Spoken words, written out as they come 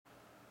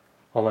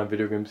Online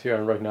Video Games here,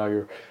 and right now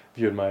you're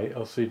viewing my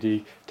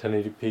LCD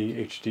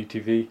 1080p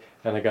HDTV,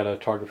 and I got a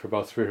target for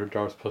about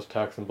 $300 plus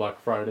tax on Black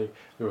Friday.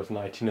 There was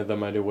 19 of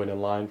them. I did wait in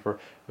line for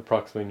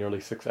approximately nearly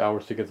 6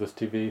 hours to get this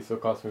TV, so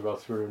it cost me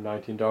about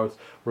 $319.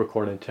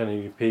 Recording in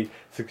 1080p,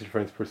 60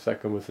 frames per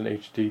second with an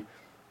HD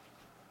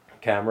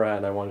camera,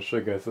 and I want to show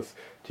you guys this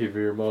TV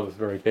remote. It's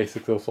very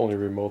basic though, it's the only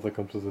remote that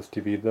comes with this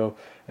TV though,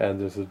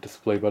 and there's a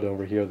display button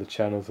over here, the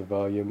channels, the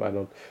volume. I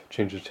don't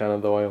change the channel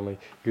though, I only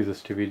use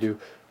this TV to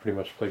pretty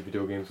much play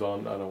video games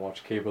on. I don't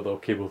watch cable though,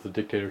 cable's a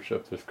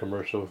dictatorship. There's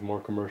commercials, more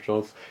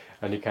commercials,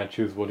 and you can't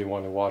choose what you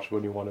want to watch,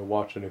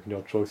 and if you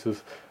know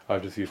choices. I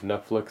just use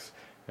Netflix,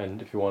 and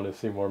if you want to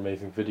see more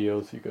amazing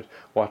videos, you could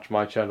watch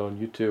my channel on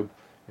YouTube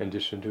in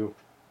addition to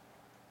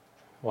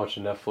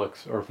watching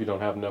Netflix, or if you don't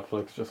have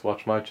Netflix, just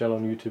watch my channel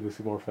on YouTube to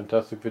see more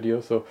fantastic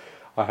videos. So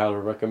I highly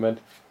recommend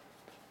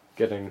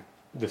getting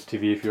this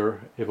TV if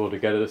you're able to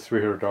get it. It's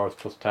 $300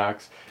 plus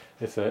tax.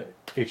 It's a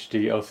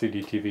HD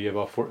LCD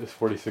TV, it's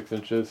 46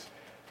 inches,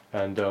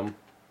 and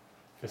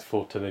it's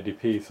full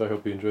 1080p. So I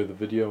hope you enjoyed the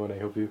video, and I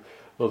hope you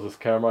love this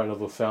camera. I know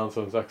the sound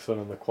sounds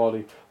excellent and the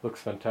quality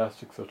looks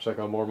fantastic, so check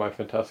out more of my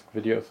fantastic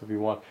videos if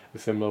you want the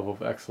same level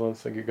of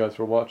excellence. Thank you guys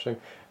for watching,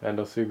 and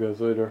I'll see you guys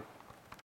later.